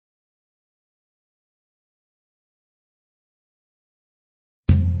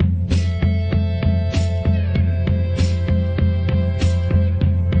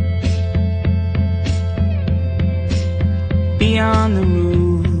beyond the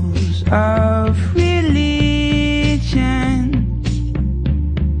rules of religion,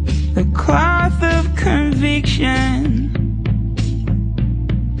 the cloth of conviction,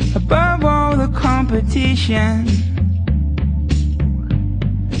 above all the competition,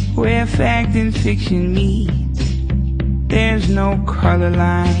 where fact and fiction meet. There's no color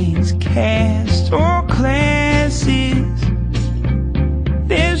lines, caste or classes.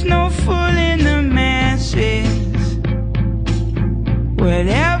 There's no fooling the masses.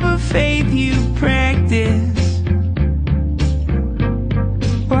 Whatever faith you practice,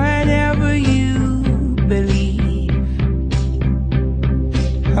 whatever you believe.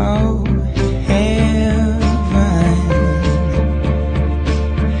 Oh, heaven,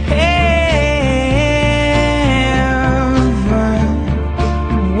 heaven.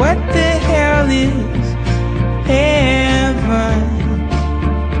 What the hell is heaven?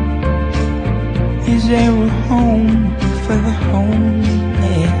 Is there a home for the homeless?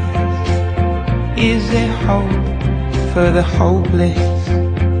 Is there hope for the hopeless?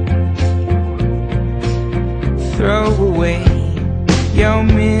 Throw away your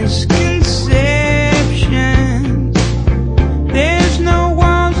misconceptions. There's no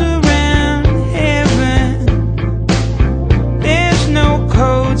walls around heaven. There's no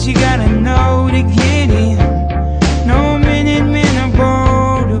codes you gotta know to get in. No Minutemen or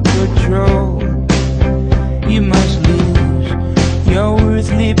border patrol. You must lose your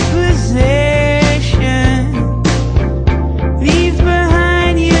earthly possession. Leave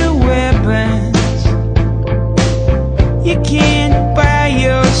behind your weapons. You can't buy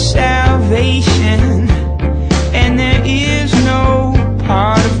your salvation, and there is no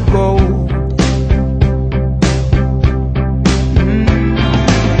pot of gold.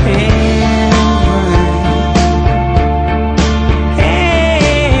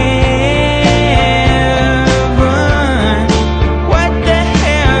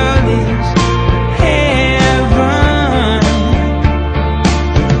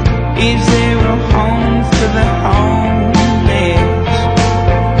 Is there a home for the homeless?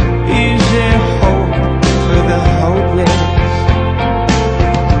 Is there hope for the hopeless?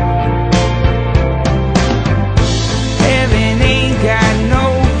 Heaven ain't got no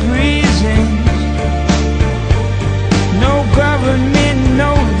prisons, no government,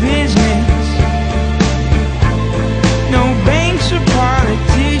 no business, no banks or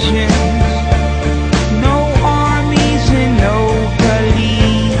politicians, no armies and no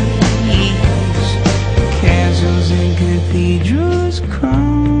and cathedrals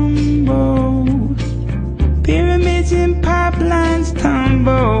crumble, pyramids and pipelines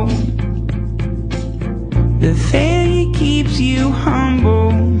tumble. The failure keeps you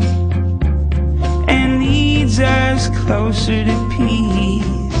humble and leads us closer to peace.